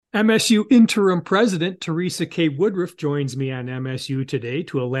MSU Interim President Teresa K. Woodruff joins me on MSU today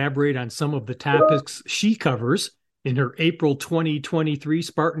to elaborate on some of the topics she covers in her April 2023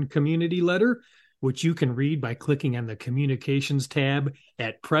 Spartan Community Letter, which you can read by clicking on the Communications tab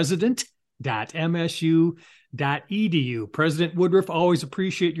at president.msu.edu. President Woodruff, always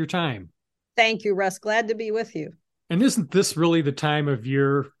appreciate your time. Thank you, Russ. Glad to be with you. And isn't this really the time of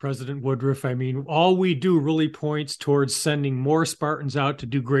year, President Woodruff? I mean, all we do really points towards sending more Spartans out to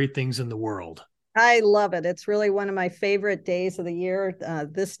do great things in the world. I love it. It's really one of my favorite days of the year,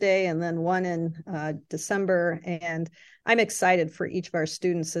 this day, and then one in December. And I'm excited for each of our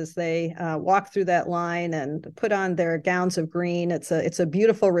students as they walk through that line and put on their gowns of green. It's a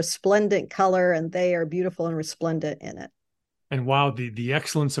beautiful, resplendent color, and they are beautiful and resplendent in it. And wow, the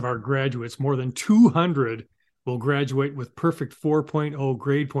excellence of our graduates, more than 200 will graduate with perfect 4.0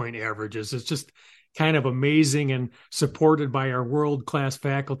 grade point averages. It's just kind of amazing and supported by our world-class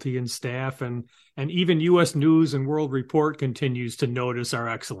faculty and staff. And even U.S. News and World Report continues to notice our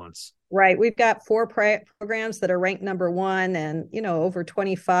excellence. Right. We've got four programs that are ranked number one and, over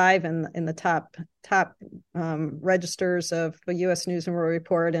 25 in the top registers of the U.S. News and World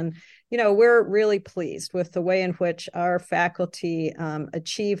Report. And, we're really pleased with the way in which our faculty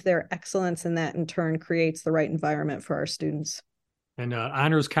achieve their excellence, and that in turn creates the right environment for our students. And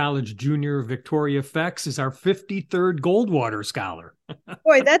Honors College junior Victoria Fex is our 53rd Goldwater Scholar.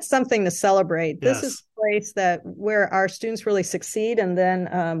 Boy, that's something to celebrate. Yes. This is a place where our students really succeed, and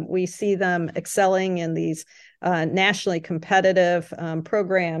then we see them excelling in these nationally competitive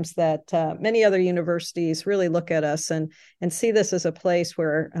programs that many other universities really look at us and see this as a place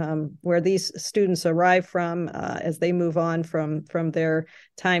where these students arrive from as they move on from their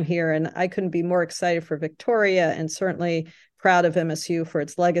time here. And I couldn't be more excited for Victoria, and certainly proud of MSU for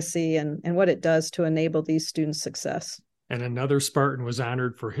its legacy and what it does to enable these students' success. And another Spartan was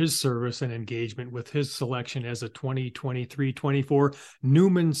honored for his service and engagement with his selection as a 2023-24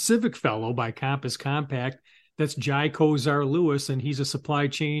 Newman Civic Fellow by Compass Compact. That's Jai Kozar Lewis, and he's a supply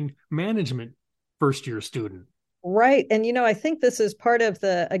chain management first-year student. Right. And, I think this is part of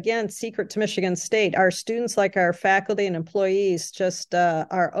the, again, secret to Michigan State. Our students, like our faculty and employees, just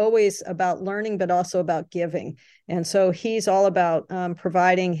are always about learning, but also about giving. And so he's all about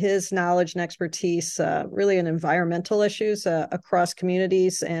providing his knowledge and expertise really in environmental issues across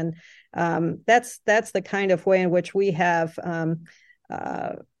communities. And that's the kind of way in which we have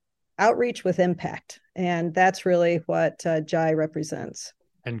outreach with impact. And that's really what Jai represents.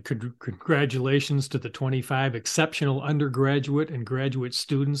 And congratulations to the 25 exceptional undergraduate and graduate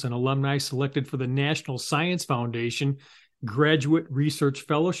students and alumni selected for the National Science Foundation Graduate Research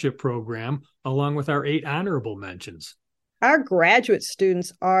Fellowship Program, along with our 8 honorable mentions. Our graduate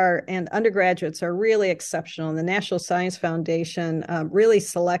students and undergraduates are really exceptional. And the National Science Foundation really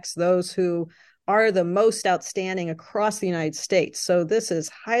selects those who are the most outstanding across the United States. So this is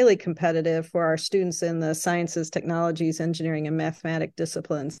highly competitive for our students in the sciences, technologies, engineering, and mathematics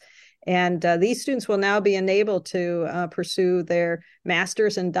disciplines. And these students will now be enabled to pursue their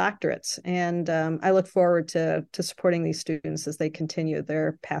master's and doctorates. And I look forward to supporting these students as they continue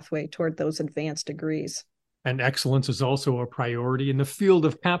their pathway toward those advanced degrees. And excellence is also a priority in the field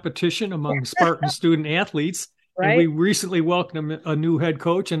of competition among Spartan student athletes. Right. And we recently welcomed a new head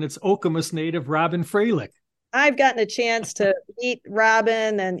coach, and it's Okemos native Robin Freilich. I've gotten a chance to meet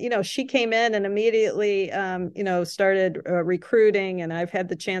Robin, and, she came in and immediately, started recruiting, and I've had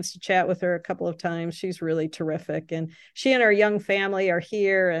the chance to chat with her a couple of times. She's really terrific. And she and her young family are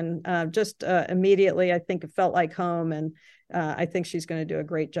here, and just immediately, I think it felt like home. And I think she's going to do a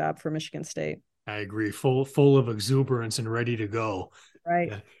great job for Michigan State. I agree. Full of exuberance and ready to go. Right.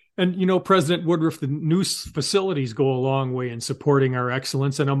 Yeah. And, President Woodruff, the new facilities go a long way in supporting our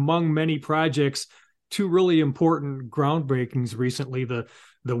excellence. And among many projects, 2 really important groundbreakings recently, the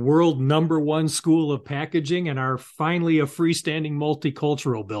world #1 School of Packaging and our finally a freestanding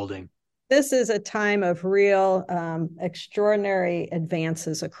multicultural building. This is a time of real extraordinary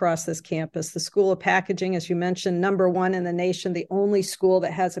advances across this campus. The School of Packaging, as you mentioned, #1 in the nation, the only school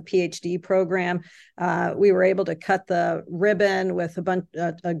that has a PhD program. We were able to cut the ribbon with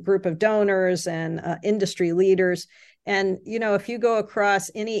a group of donors and industry leaders. And, if you go across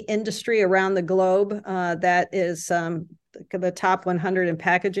any industry around the globe that is the top 100 in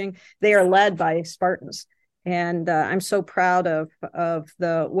packaging, they are led by Spartans. And I'm so proud of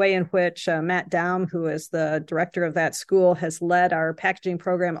the way in which Matt Daum, who is the director of that school, has led our packaging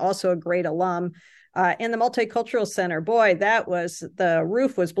program, also a great alum And the Multicultural Center, boy, the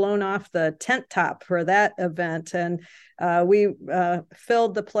roof was blown off the tent top for that event. And we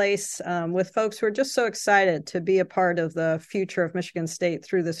filled the place with folks who are just so excited to be a part of the future of Michigan State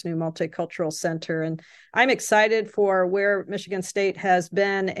through this new Multicultural Center. And I'm excited for where Michigan State has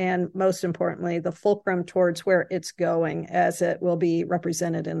been, and most importantly, the fulcrum towards where it's going as it will be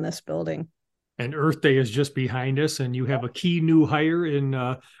represented in this building. And Earth Day is just behind us, and you have a key new hire in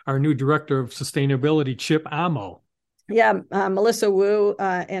our new Director of Sustainability, Chip Amo. Yeah, Melissa Wu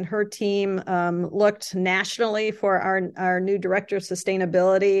and her team looked nationally for our new Director of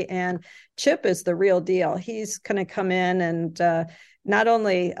Sustainability, and Chip is the real deal. He's going to come in and not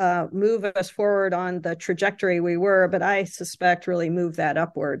only move us forward on the trajectory we were, but I suspect really move that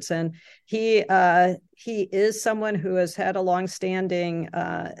upwards. And he is someone who has had a longstanding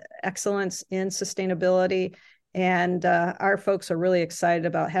excellence in sustainability. And our folks are really excited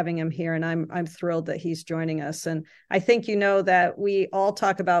about having him here, and I'm thrilled that he's joining us. And I think you know that we all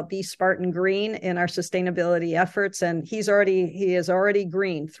talk about Be Spartan Green in our sustainability efforts, and he is already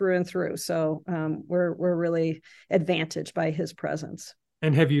green through and through. So we're really advantaged by his presence.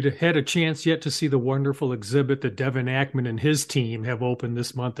 And have you had a chance yet to see the wonderful exhibit that Devin Ackman and his team have opened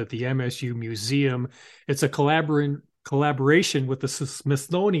this month at the MSU Museum? It's a collaboration with the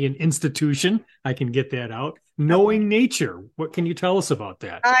Smithsonian Institution. I can get that out. Knowing Nature. What can you tell us about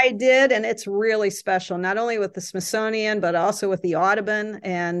that? I did, and it's really special, not only with the Smithsonian, but also with the Audubon.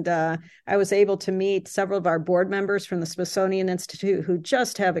 And I was able to meet several of our board members from the Smithsonian Institute who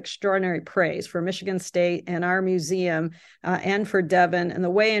just have extraordinary praise for Michigan State and our museum and for Devin, and the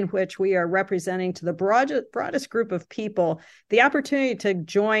way in which we are representing to the broadest group of people the opportunity to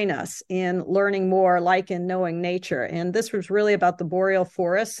join us in learning more, like in Knowing Nature. And this was really about the boreal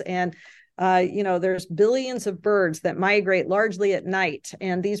forests. And there's billions of birds that migrate largely at night,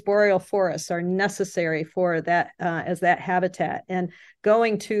 and these boreal forests are necessary for that as that habitat. And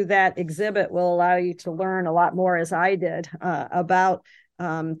going to that exhibit will allow you to learn a lot more, as I did, about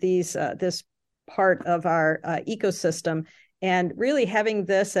this part of our ecosystem. And really having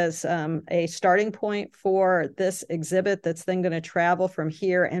this as a starting point for this exhibit that's then going to travel from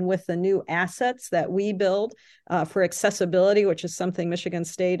here, and with the new assets that we build for accessibility, which is something Michigan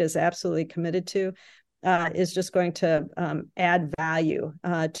State is absolutely committed to, is just going to add value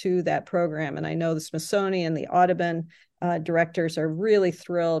to that program. And I know the Smithsonian, the Audubon directors are really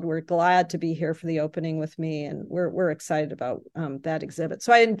thrilled. We're glad to be here for the opening with me, and we're excited about that exhibit.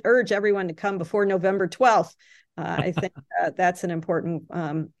 So I urge everyone to come before November 12th. I think that's an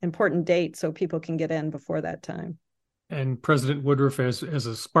important date, so people can get in before that time. And President Woodruff, as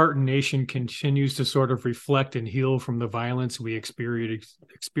a Spartan nation, continues to sort of reflect and heal from the violence we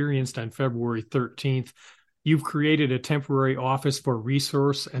experienced on February 13th. You've created a temporary office for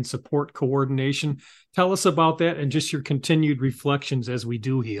resource and support coordination. Tell us about that and just your continued reflections as we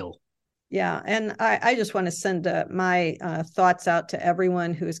do heal. Yeah, and I just want to send my thoughts out to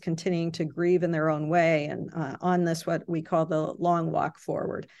everyone who is continuing to grieve in their own way, and on this, what we call the long walk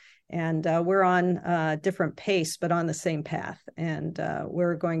forward. And we're on a different pace, but on the same path. And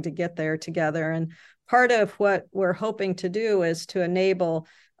we're going to get there together. And part of what we're hoping to do is to enable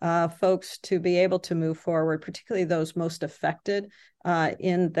folks to be able to move forward, particularly those most affected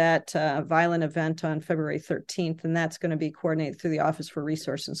in that violent event on February 13th. And that's going to be coordinated through the Office for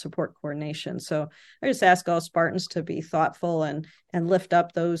Resource and Support Coordination. So I just ask all Spartans to be thoughtful and lift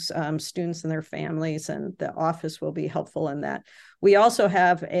up those students and their families, and the office will be helpful in that. We also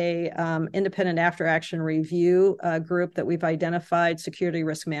have a independent after action review group that we've identified, security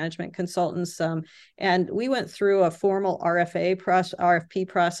risk management consultants. And we went through a formal RFP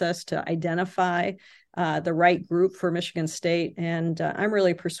process to identify the right group for Michigan State. And I'm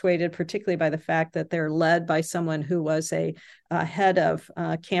really persuaded, particularly by the fact that they're led by someone who was a head of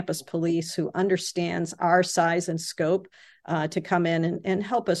campus police who understands our size and scope, to come in and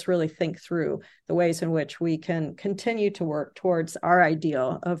help us really think through the ways in which we can continue to work towards our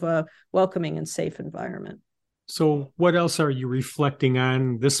ideal of a welcoming and safe environment. So what else are you reflecting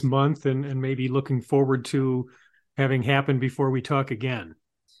on this month and maybe looking forward to having happen before we talk again?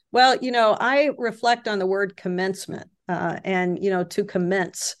 Well, I reflect on the word commencement and, to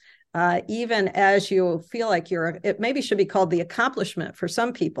commence, even as you feel like it maybe should be called the accomplishment for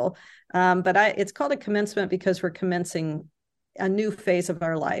some people. But it's called a commencement because we're commencing a new phase of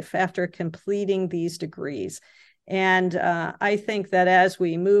our life after completing these degrees. And I think that as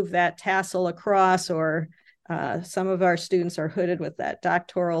we move that tassel across, or some of our students are hooded with that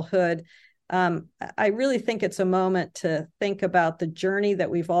doctoral hood, I really think it's a moment to think about the journey that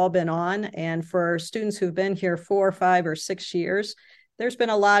we've all been on. And for students who've been here 4, 5, or 6 years, there's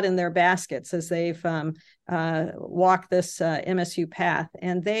been a lot in their baskets as they've walked this MSU path,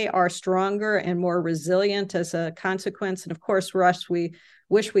 and they are stronger and more resilient as a consequence. And of course, Russ, we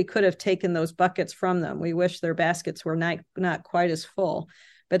wish we could have taken those buckets from them. We wish their baskets were not quite as full.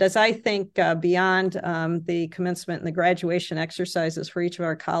 But as I think beyond the commencement and the graduation exercises for each of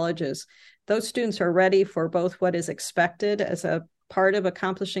our colleges, those students are ready for both what is expected as a part of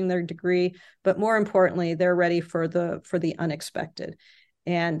accomplishing their degree, but more importantly, they're ready for the unexpected.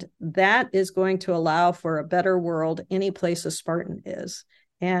 And that is going to allow for a better world any place a Spartan is.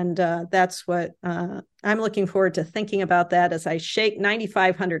 And that's what I'm looking forward to thinking about that as I shake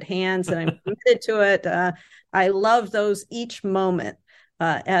 9,500 hands, and I'm committed to it. I love those each moment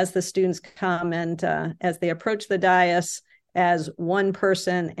as the students come and as they approach the dais as one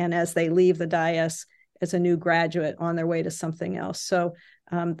person, and as they leave the dais as a new graduate on their way to something else. So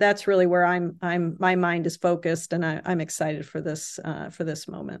that's really where my mind is focused, and I'm excited for this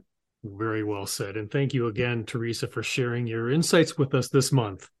moment. Very well said. And thank you again, Teresa, for sharing your insights with us this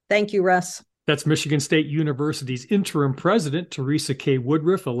month. Thank you, Russ. That's Michigan State University's Interim President, Teresa K.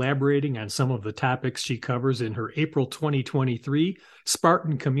 Woodruff, elaborating on some of the topics she covers in her April 2023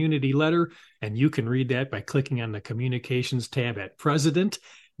 Spartan Community Letter. And you can read that by clicking on the Communications tab at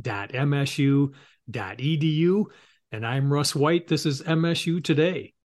president.msu.edu. And I'm Russ White. This is MSU Today.